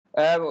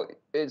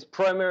It's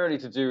primarily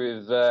to do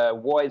with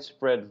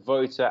widespread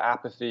voter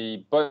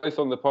apathy, both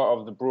on the part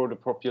of the broader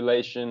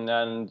population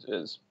and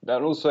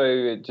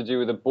also to do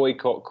with a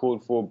boycott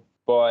called for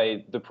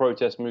by the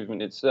protest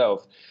movement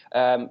itself.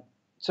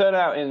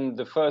 Turnout in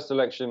the first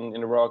election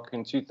in Iraq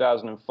in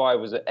 2005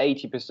 was at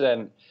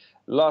 80%.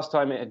 Last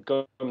time it had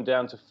gone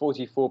down to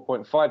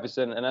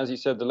 44.5%, and as you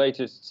said, the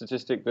latest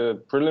statistic, the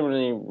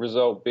preliminary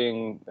result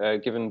being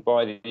given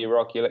by the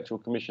Iraqi Electoral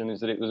Commission, is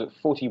that it was at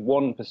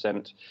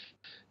 41%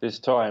 this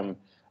time.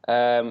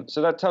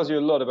 So that tells you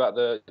a lot about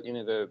the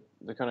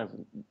kind of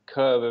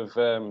curve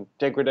of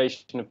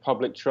degradation of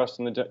public trust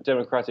in the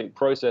democratic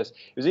process.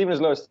 It was even as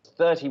low as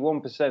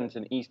 31%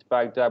 in East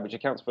Baghdad, which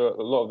accounts for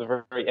a lot of the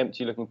very, very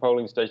empty-looking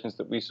polling stations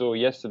that we saw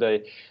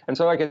yesterday. And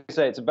so, like I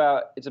say, it's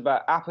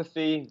about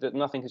apathy, that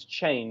nothing has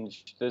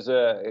changed. There's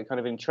a kind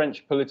of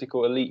entrenched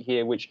political elite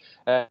here, which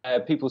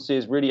people see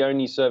as really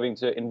only serving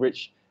to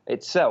enrich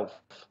itself.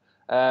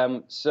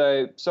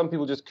 So some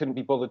people just couldn't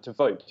be bothered to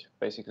vote,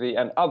 basically,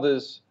 and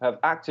others have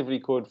actively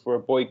called for a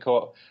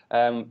boycott.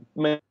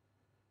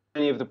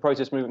 Many of the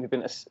protest movement have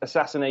been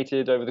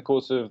assassinated over the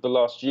course of the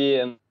last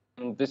year,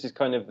 and this is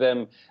kind of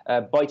them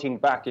biting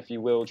back, if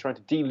you will, trying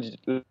to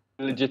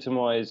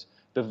delegitimize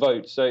the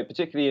vote. So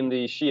particularly in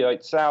the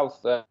Shiite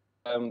south,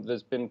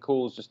 there's been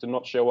calls just to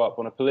not show up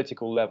on a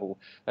political level.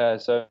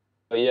 So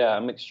yeah,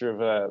 a mixture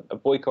of a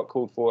boycott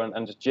called for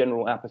and just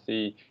general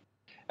apathy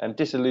and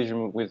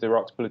disillusionment with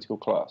Iraq's political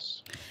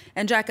class.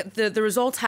 And Jack, the results